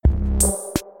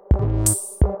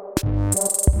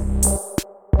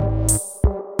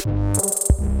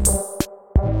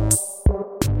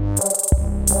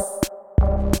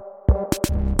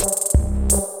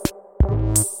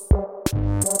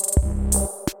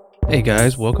Hey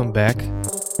guys, welcome back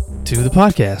to the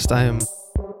podcast. I am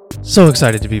so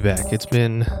excited to be back. It's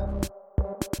been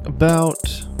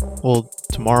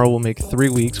tomorrow will make 3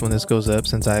 weeks when this goes up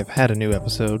since I've had a new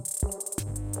episode.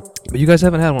 But you guys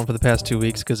haven't had one for the past 2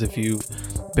 weeks because if you've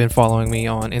been following me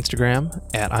on Instagram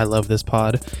at I Love This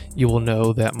Pod, you will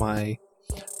know that my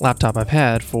laptop I've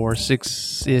had for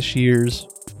 6-ish years,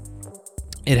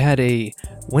 it had a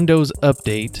Windows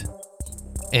update,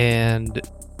 and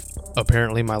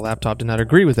apparently my laptop did not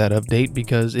agree with that update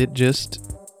because it just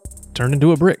turned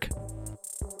into a brick.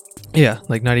 Yeah,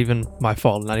 like not even my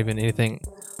fault, not even anything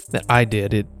that I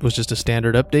did. It was just a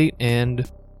standard update, and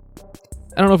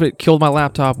I don't know if it killed my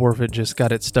laptop or if it just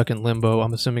got it stuck in limbo.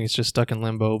 I'm assuming it's just stuck in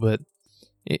limbo, but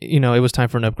it was time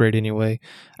for an upgrade anyway.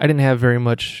 I didn't have very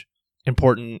much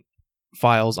important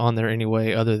files on there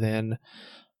anyway, other than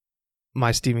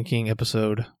my Stephen King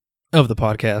episode of the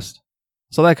podcast.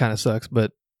 So that kind of sucks,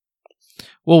 but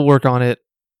we'll work on it.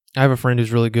 I have a friend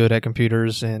who's really good at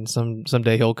computers, and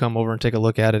someday he'll come over and take a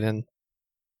look at it and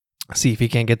see if he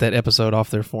can't get that episode off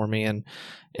there for me, and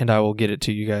I will get it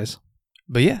to you guys.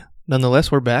 But yeah,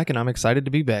 nonetheless, we're back, and I'm excited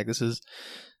to be back. This is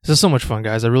so much fun,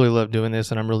 guys. I really love doing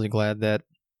this, and I'm really glad that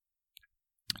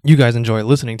you guys enjoy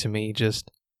listening to me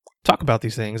just talk about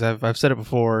these things. I've said it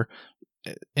before,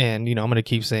 and I'm going to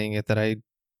keep saying it, that I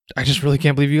just really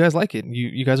can't believe you guys like it.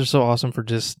 You guys are so awesome for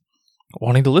just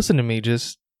wanting to listen to me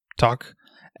just talk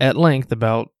at length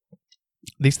about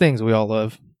these things we all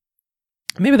love.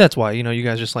 Maybe that's why, you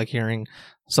guys just like hearing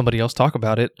somebody else talk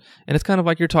about it, and it's kind of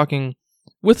like you're talking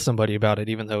with somebody about it,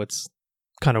 even though it's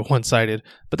kind of one-sided.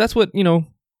 But that's what,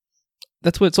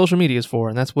 that's what social media is for,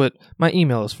 and that's what my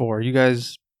email is for. You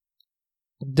guys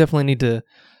definitely need to,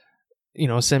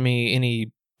 send me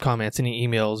any comments, any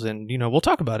emails, and, we'll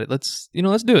talk about it. Let's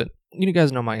do it. You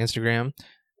guys know my Instagram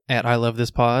at I Love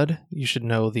This Pod. You should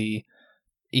know the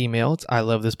email. It's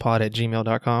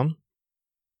ilovethispod@gmail.com.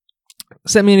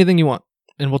 Send me anything you want,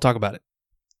 and we'll talk about it.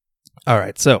 All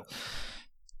right, so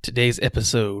today's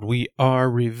episode, we are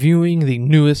reviewing the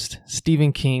newest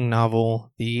Stephen King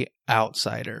novel, The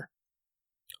Outsider.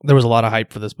 There was a lot of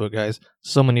hype for this book, guys.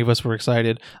 So many of us were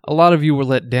excited. A lot of you were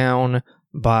let down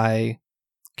by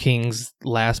King's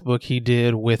last book he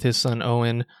did with his son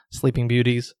Owen, Sleeping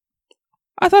Beauties.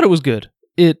 I thought it was good.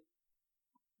 It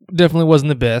definitely wasn't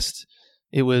the best.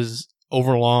 It was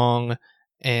overlong,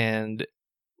 and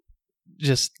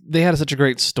just they had such a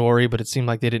great story, but it seemed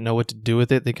like they didn't know what to do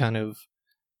with it. They kind of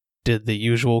did the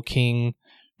usual King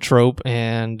trope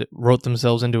and wrote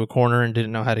themselves into a corner and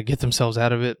didn't know how to get themselves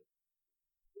out of it.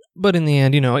 But in the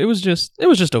end, it was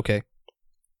just okay.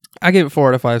 I gave it 4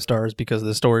 out of 5 stars because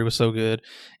the story was so good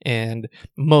and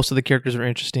most of the characters are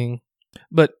interesting.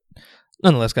 But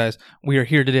nonetheless, guys, we are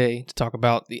here today to talk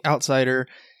about The Outsider,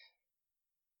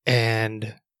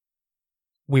 and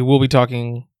we will be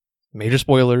talking major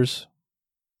spoilers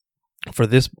for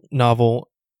this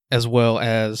novel, as well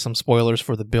as some spoilers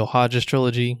for the Bill Hodges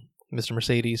trilogy, Mr.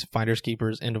 Mercedes, Finders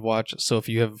Keepers, End of Watch. So if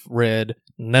you have read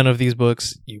none of these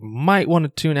books, you might want to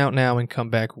tune out now and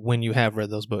come back when you have read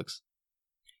those books.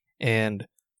 And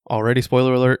already,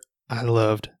 spoiler alert, I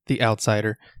loved The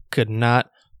Outsider. Could not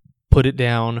put it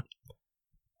down.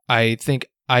 I think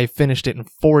I finished it in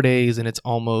 4 days, and it's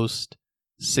almost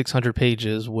 600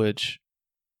 pages, which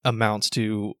amounts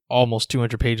to almost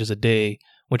 200 pages a day,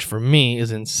 which for me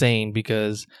is insane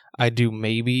because I do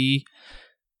maybe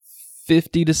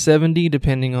 50 to 70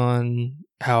 depending on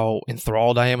how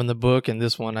enthralled I am in the book, and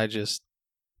this one I just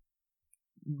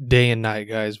day and night,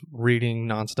 guys, reading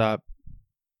nonstop.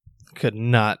 Could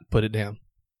not put it down.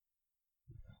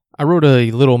 I wrote a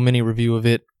little mini review of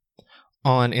it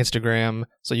on Instagram,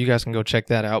 so you guys can go check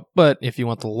that out. But if you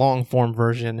want the long form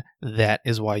version, that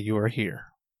is why you are here.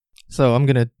 So I'm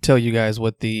going to tell you guys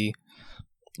what the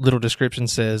little description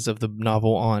says of the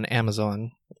novel on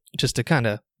Amazon, just to kind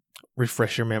of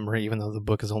refresh your memory, even though the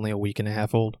book is only a week and a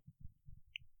half old.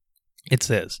 It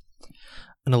says,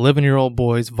 an 11-year-old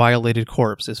boy's violated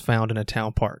corpse is found in a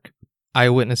town park.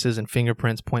 Eyewitnesses and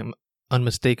fingerprints point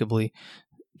unmistakably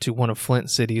to one of Flint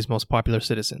City's most popular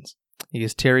citizens. He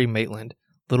is Terry Maitland,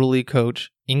 Little League coach,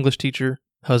 English teacher,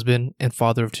 husband, and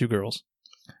father of 2 girls.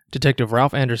 Detective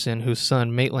Ralph Anderson, whose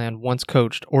son Maitland once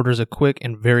coached, orders a quick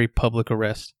and very public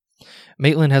arrest.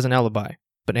 Maitland has an alibi,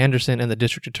 but Anderson and the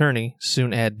district attorney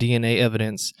soon add DNA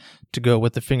evidence to go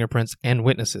with the fingerprints and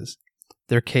witnesses.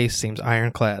 Their case seems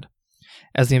ironclad.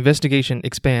 As the investigation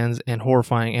expands and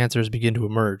horrifying answers begin to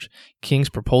emerge, King's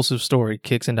propulsive story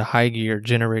kicks into high gear,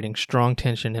 generating strong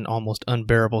tension and almost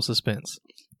unbearable suspense.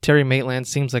 Terry Maitland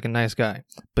seems like a nice guy,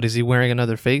 but is he wearing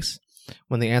another face?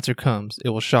 When the answer comes, it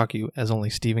will shock you as only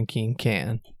Stephen King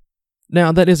can.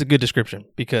 Now, that is a good description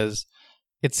because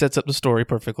it sets up the story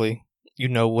perfectly. You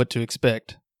know what to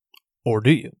expect. Or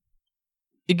do you?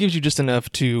 It gives you just enough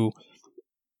to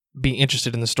be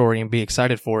interested in the story and be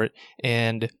excited for it,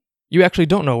 and you actually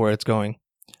don't know where it's going.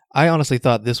 I honestly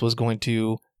thought this was going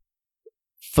to,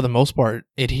 for the most part,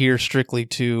 adhere strictly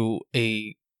to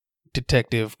a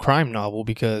detective crime novel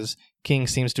because King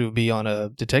seems to be on a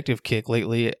detective kick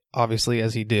lately, obviously,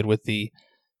 as he did with the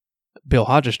Bill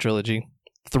Hodges trilogy,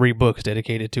 3 books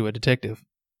dedicated to a detective,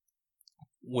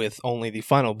 with only the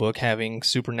final book having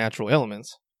supernatural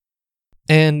elements.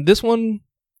 And this one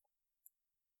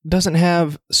doesn't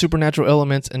have supernatural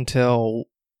elements until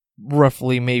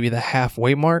roughly maybe the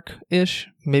halfway mark-ish,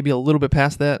 maybe a little bit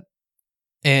past that.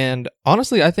 And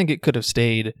honestly, I think it could have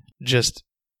stayed just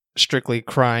strictly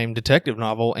crime detective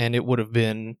novel, and it would have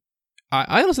been...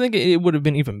 I honestly think it would have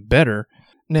been even better.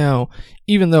 Now,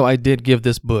 even though I did give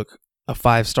this book a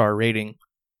 5-star rating,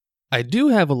 I do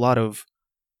have a lot of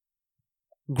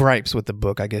gripes with the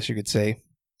book, I guess you could say.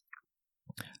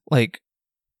 Like,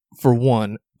 for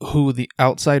one, who the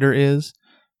outsider is,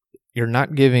 you're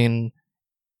not giving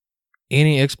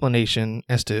any explanation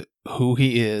as to who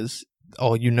he is.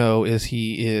 All you know is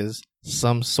he is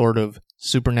some sort of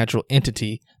supernatural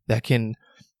entity that can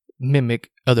mimic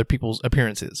other people's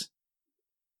appearances.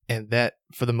 And that,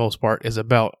 for the most part, is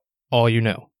about all you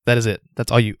know. That is it.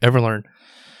 That's all you ever learn.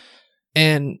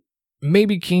 And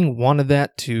maybe King wanted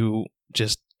that to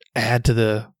just add to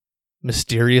the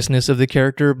mysteriousness of the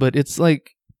character, but it's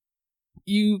like,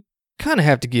 you kind of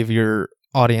have to give your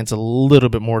audience a little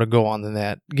bit more to go on than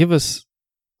that. Give us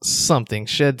something,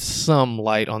 shed some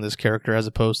light on this character as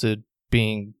opposed to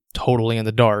being totally in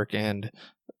the dark and,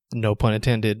 no pun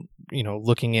intended,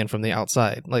 looking in from the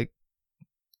outside. Like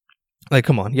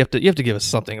come on, you have to give us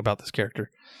something about this character.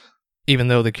 Even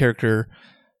though the character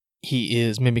he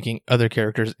is mimicking other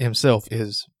characters himself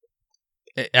is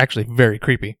actually very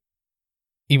creepy.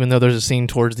 Even though there's a scene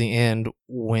towards the end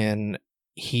when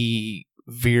he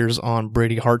veers on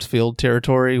Brady Hartsfield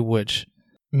territory, which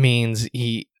means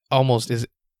he almost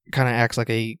kind of acts like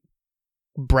a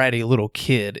bratty little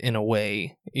kid in a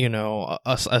way,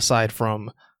 aside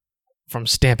from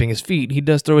stamping his feet, he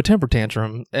does throw a temper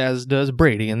tantrum, as does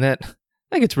Brady, and that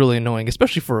gets really annoying,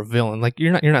 especially for a villain. Like,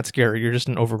 you're not scary, you're just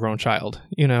an overgrown child,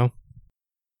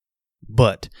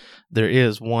 But there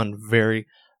is one very,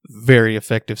 very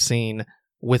effective scene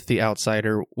with the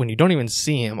outsider when you don't even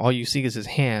see him. All you see is his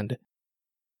hand.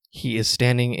 He is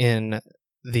standing in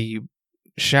the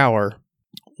shower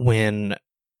when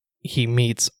he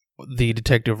meets the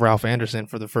detective Ralph Anderson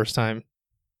for the first time.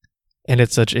 And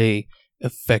it's such a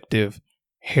effective,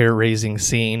 hair-raising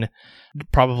scene.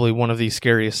 Probably one of the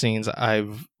scariest scenes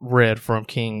I've read from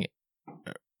King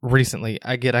recently.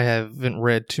 I haven't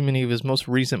read too many of his most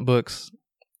recent books.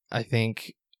 I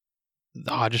think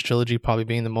the Hodges trilogy probably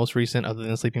being the most recent other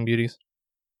than Sleeping Beauties.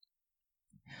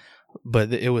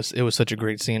 But it was such a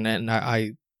great scene, and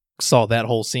I saw that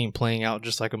whole scene playing out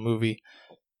just like a movie.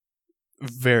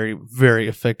 Very, very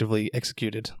effectively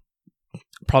executed.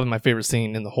 Probably my favorite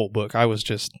scene in the whole book. I was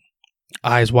just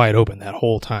eyes wide open that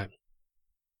whole time.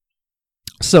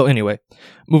 So anyway,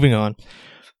 moving on.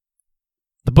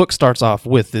 The book starts off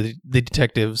with the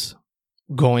detectives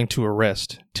going to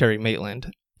arrest Terry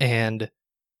Maitland, and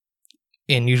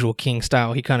in usual King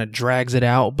style, he kind of drags it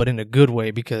out, but in a good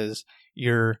way, because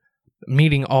you're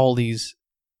meeting all these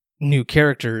new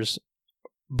characters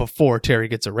before Terry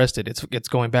gets arrested. It's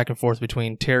going back and forth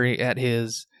between Terry at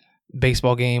his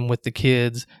baseball game with the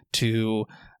kids to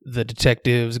the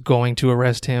detectives going to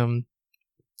arrest him,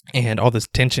 and all this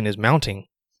tension is mounting.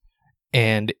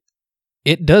 And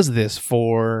it does this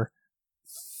for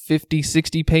 50,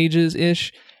 60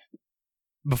 pages-ish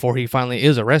before he finally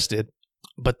is arrested.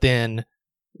 But then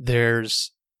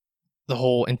there's the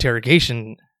whole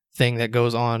interrogation thing that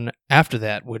goes on after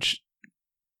that, which,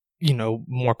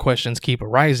 more questions keep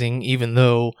arising, even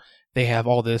though they have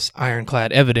all this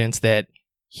ironclad evidence that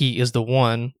he is the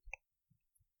one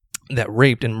that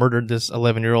raped and murdered this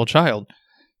 11-year-old child.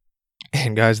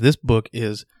 And guys, this book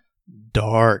is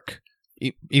dark.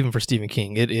 Even for Stephen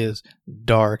King, it is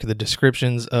dark. The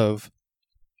descriptions of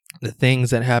the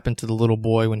things that happened to the little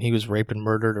boy when he was raped and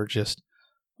murdered are just,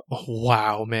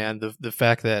 wow, man. The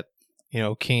fact that,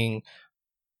 King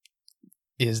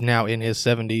is now in his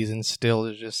 70s and still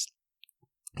is just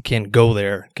can go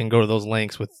to those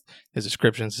lengths with his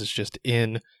descriptions is just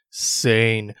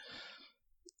insane.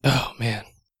 Oh, man.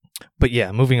 But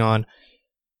yeah, moving on.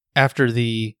 After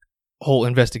the whole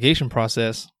interrogation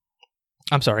process,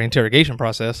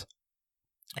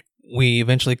 we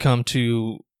eventually come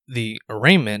to the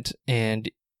arraignment,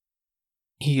 and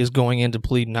he is going in to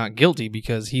plead not guilty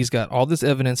because he's got all this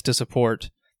evidence to support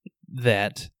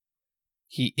that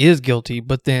he is guilty,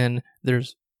 but then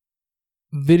there's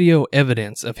video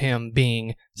evidence of him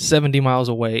being 70 miles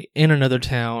away in another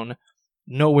town,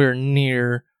 nowhere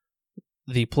near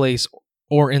the place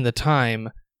or in the time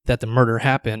that the murder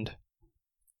happened.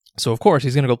 So, of course,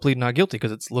 he's going to go plead not guilty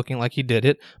because it's looking like he did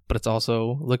it, but it's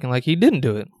also looking like he didn't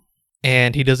do it.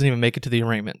 And he doesn't even make it to the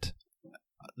arraignment.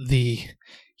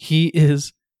 He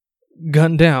is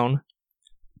gunned down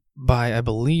by, I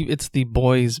believe it's the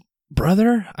boy's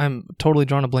brother. I'm totally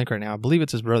drawing a blank right now. I believe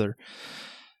it's his brother.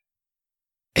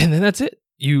 And then that's it.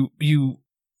 You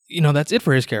know, that's it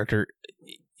for his character.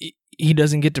 He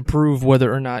doesn't get to prove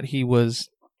whether or not he was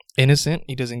innocent.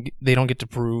 They don't get to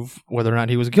prove whether or not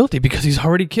he was guilty because he's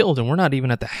already killed, and we're not even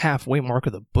at the halfway mark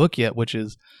of the book yet, which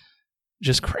is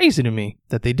just crazy to me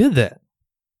that they did that.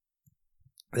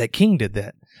 That King did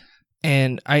that.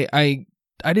 And I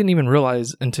didn't even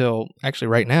realize until actually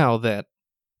right now that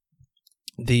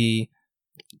the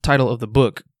title of the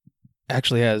book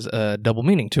actually has a double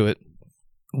meaning to it.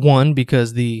 One,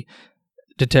 because the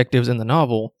detectives in the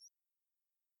novel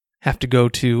have to go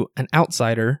to an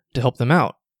outsider to help them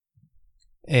out.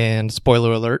 And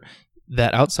spoiler alert,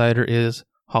 that outsider is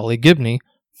Holly Gibney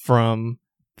from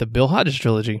the Bill Hodges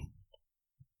trilogy.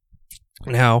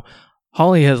 Now,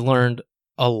 Holly has learned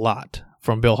a lot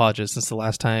from Bill Hodges since the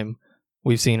last time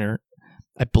we've seen her.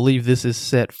 I believe this is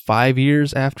set 5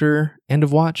 years after End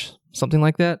of Watch, something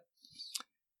like that.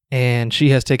 And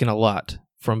she has taken a lot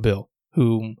from Bill,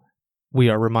 whom we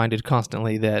are reminded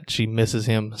constantly that she misses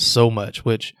him so much,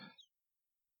 which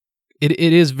it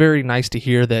is very nice to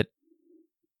hear that,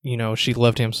 you know, she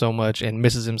loved him so much and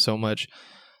misses him so much.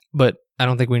 But I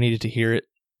don't think we needed to hear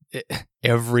it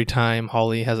every time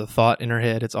Holly has a thought in her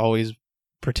head. It's always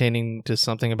pertaining to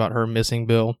something about her missing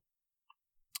Bill.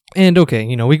 And okay,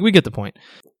 you know, we get the point.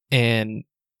 And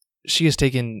she has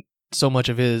taken so much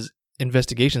of his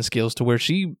investigation skills to where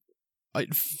she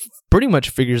pretty much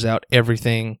figures out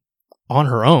everything on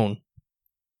her own.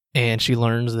 And she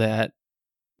learns that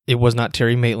it was not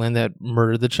Terry Maitland that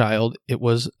murdered the child. It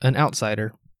was an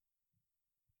outsider.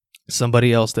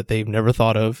 Somebody else that they've never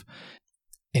thought of.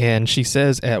 And she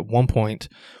says at one point,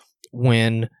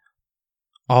 when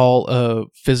all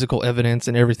physical evidence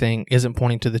and everything isn't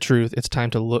pointing to the truth, it's time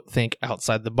to think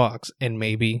outside the box and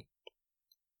maybe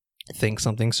think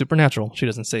something supernatural. She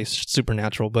doesn't say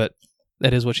supernatural, but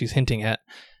that is what she's hinting at.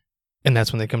 And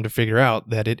that's when they come to figure out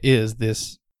that it is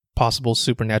this possible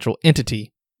supernatural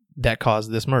entity that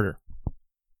caused this murder.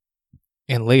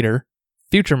 And later,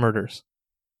 future murders.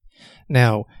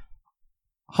 Now,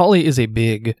 Holly is a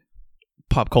big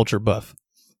pop culture buff.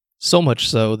 So much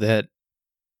so that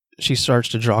she starts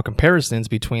to draw comparisons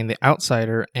between The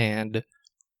Outsider and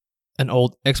an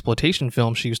old exploitation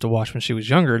film she used to watch when she was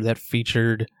younger that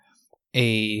featured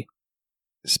a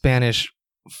Spanish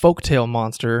folktale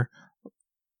monster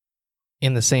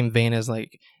in the same vein as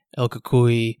like El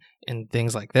Cucuy and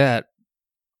things like that,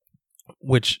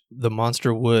 which the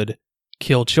monster would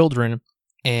kill children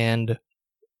and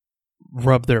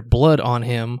rub their blood on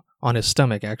him, on his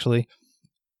stomach actually,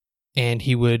 and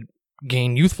he would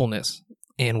gain youthfulness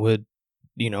and would,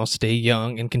 you know, stay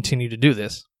young and continue to do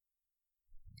this.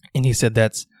 And he said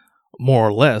that's more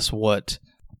or less what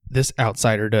this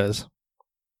outsider does.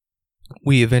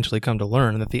 We eventually come to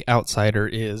learn that the outsider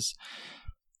is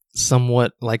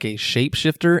somewhat like a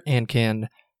shapeshifter and can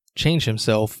change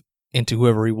himself into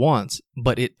whoever he wants,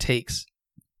 but it takes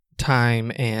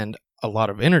time and a lot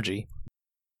of energy.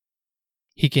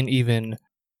 He can even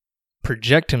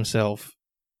project himself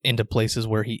into places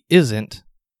where he isn't,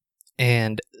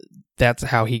 and that's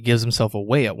how he gives himself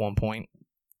away at one point.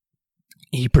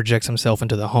 He projects himself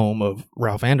into the home of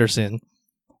Ralph Anderson,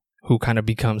 who kind of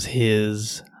becomes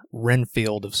his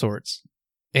Renfield of sorts.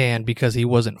 And because he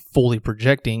wasn't fully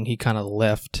projecting, he kind of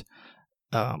left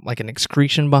like an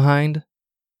excretion behind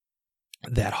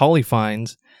that Holly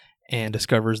finds and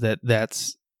discovers that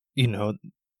that's, you know,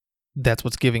 that's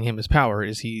what's giving him his power,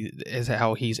 is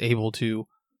how he's able to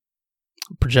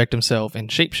project himself and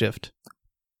shapeshift.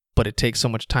 But it takes so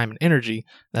much time and energy.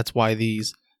 That's why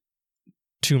these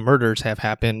two murders have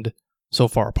happened so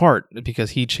far apart,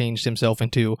 because he changed himself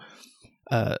into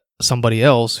somebody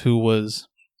else who was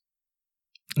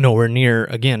nowhere near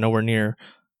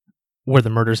where the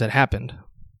murders had happened.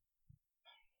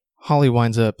 Holly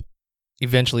winds up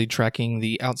eventually tracking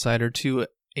the outsider to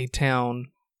a town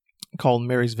called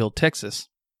Marysville, Texas.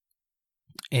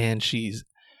 And she's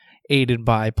aided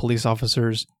by police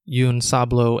officers Yoon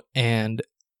Sablo and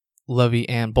Lovey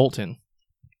Ann Bolton,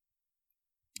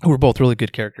 who were both really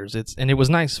good characters. It was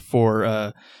nice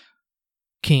for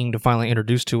King to finally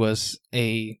introduce to us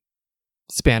a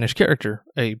Spanish character,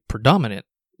 a predominant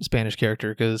Spanish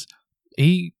character, because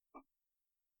he's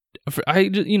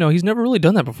never really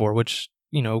done that before, which,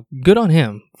 good on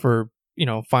him for,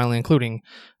 finally including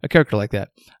a character like that.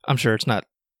 I'm sure it's not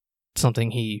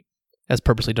something he has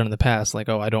purposely done in the past, like,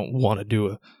 oh, I don't want to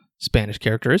do a Spanish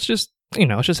character. It's just,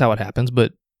 it's just how it happens,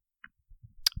 but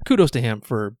kudos to him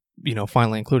for,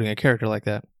 finally including a character like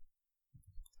that.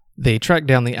 They track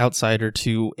down the outsider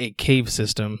to a cave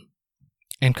system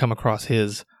and come across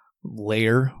his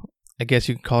lair, I guess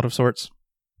you could call it, of sorts.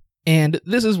 And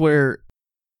this is where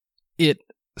it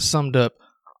summed up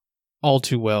all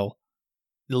too well,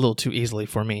 a little too easily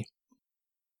for me.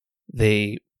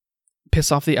 They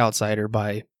piss off the outsider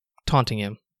by taunting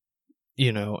him,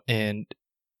 and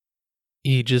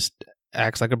he just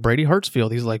acts like a Brady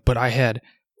Hartsfield. He's like, but I had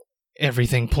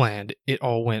everything planned. It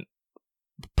all went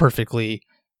perfectly.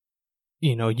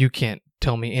 You can't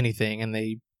tell me anything. And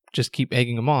they just keep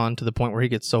egging him on to the point where he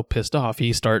gets so pissed off,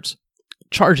 he starts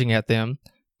charging at them,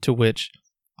 to which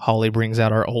Holly brings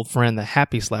out our old friend, the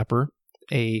Happy Slapper,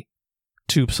 a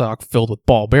tube sock filled with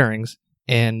ball bearings,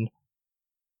 and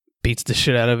beats the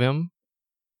shit out of him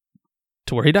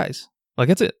to where he dies. Like,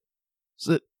 that's it.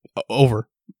 Over.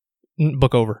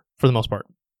 Book over, for the most part.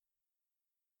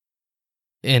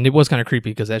 And it was kind of creepy,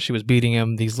 because as she was beating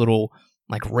him, these little,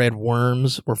 like, red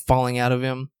worms were falling out of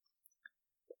him.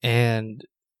 And,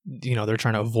 they're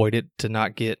trying to avoid it to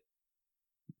not get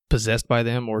possessed by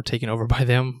them or taken over by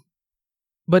them.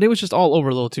 But it was just all over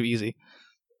a little too easy.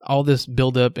 All this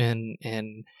build-up and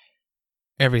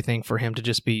everything for him to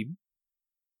just be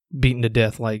beaten to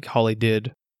death like Holly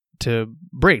did to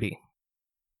Brady.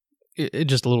 It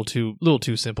just a little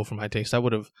too simple for my taste. I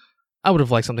would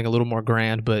have liked something a little more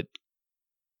grand, but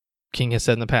King has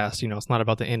said in the past, it's not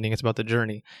about the ending, it's about the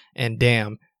journey. And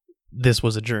damn, this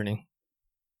was a journey.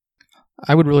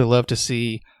 I would really love to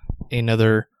see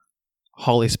another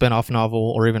Holly spinoff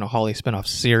novel or even a Holly spinoff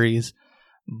series,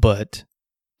 but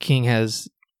King has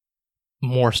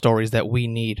more stories that we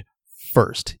need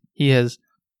first. He has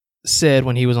said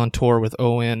when he was on tour with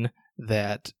Owen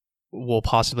that we'll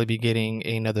possibly be getting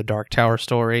another Dark Tower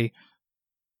story,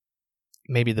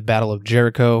 maybe the Battle of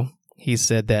Jericho. He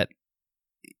said that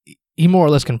he more or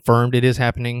less confirmed it is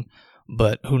happening,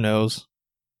 but who knows?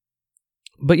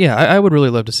 But yeah, I would really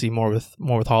love to see more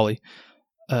with Holly,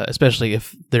 especially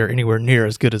if they're anywhere near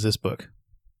as good as this book.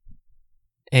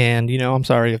 And, I'm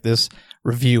sorry if this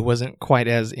review wasn't quite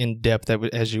as in-depth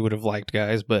as you would have liked,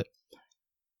 guys, but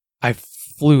I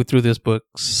flew through this book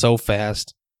so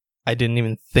fast. I didn't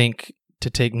even think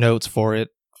to take notes for it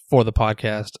for the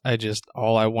podcast.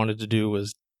 All I wanted to do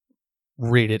was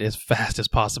read it as fast as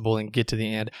possible and get to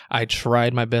the end. I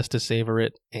tried my best to savor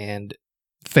it and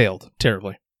failed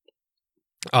terribly.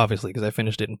 Obviously, because I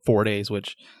finished it in 4 days,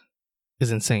 which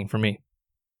is insane for me.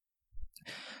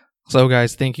 So,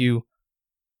 guys, thank you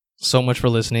so much for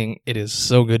listening. It is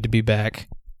so good to be back.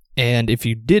 And if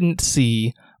you didn't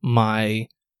see my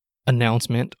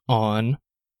announcement on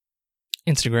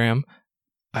Instagram,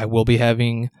 I will be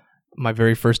having my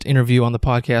very first interview on the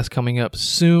podcast coming up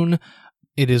soon.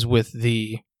 It is with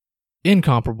the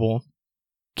incomparable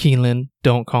Keelan,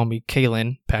 don't call me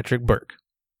Kaylin, Patrick Burke,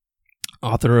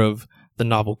 author of the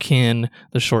novel Kin,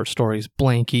 the short stories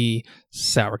Blanky,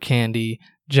 Sour Candy,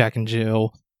 Jack and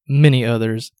Jill, many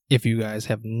others. If you guys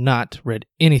have not read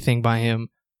anything by him,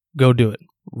 go do it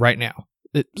right now.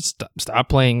 Stop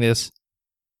playing this.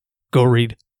 Go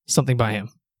read something by him.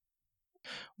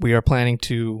 We are planning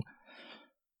to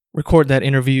record that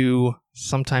interview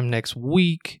sometime next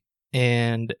week,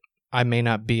 and I may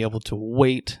not be able to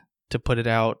wait to put it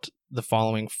out the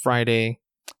following Friday,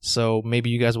 so maybe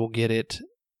you guys will get it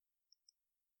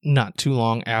not too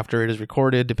long after it is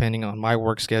recorded, depending on my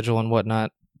work schedule and whatnot.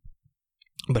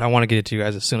 But I want to get it to you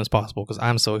guys as soon as possible because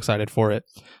I'm so excited for it.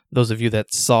 Those of you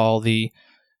that saw the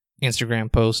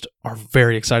Instagram post are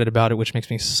very excited about it, which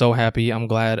makes me so happy. I'm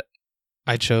glad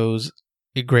I chose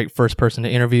a great first person to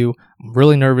interview. I'm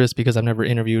really nervous because I've never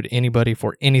interviewed anybody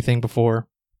for anything before.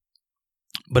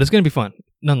 But it's going to be fun.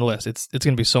 Nonetheless, it's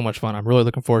going to be so much fun. I'm really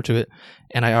looking forward to it.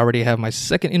 And I already have my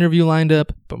second interview lined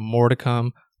up, but more to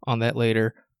come on that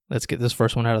later. Let's get this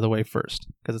first one out of the way first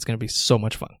because it's going to be so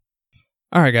much fun.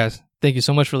 All right, guys. Thank you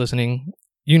so much for listening.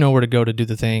 You know where to go to do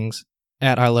the things.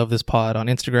 At I Love This Pod on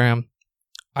Instagram.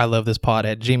 I Love This Pod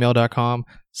at gmail.com.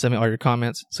 Send me all your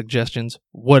comments, suggestions,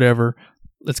 whatever.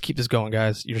 Let's keep this going,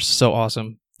 guys. You're so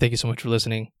awesome. Thank you so much for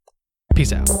listening.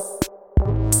 Peace out.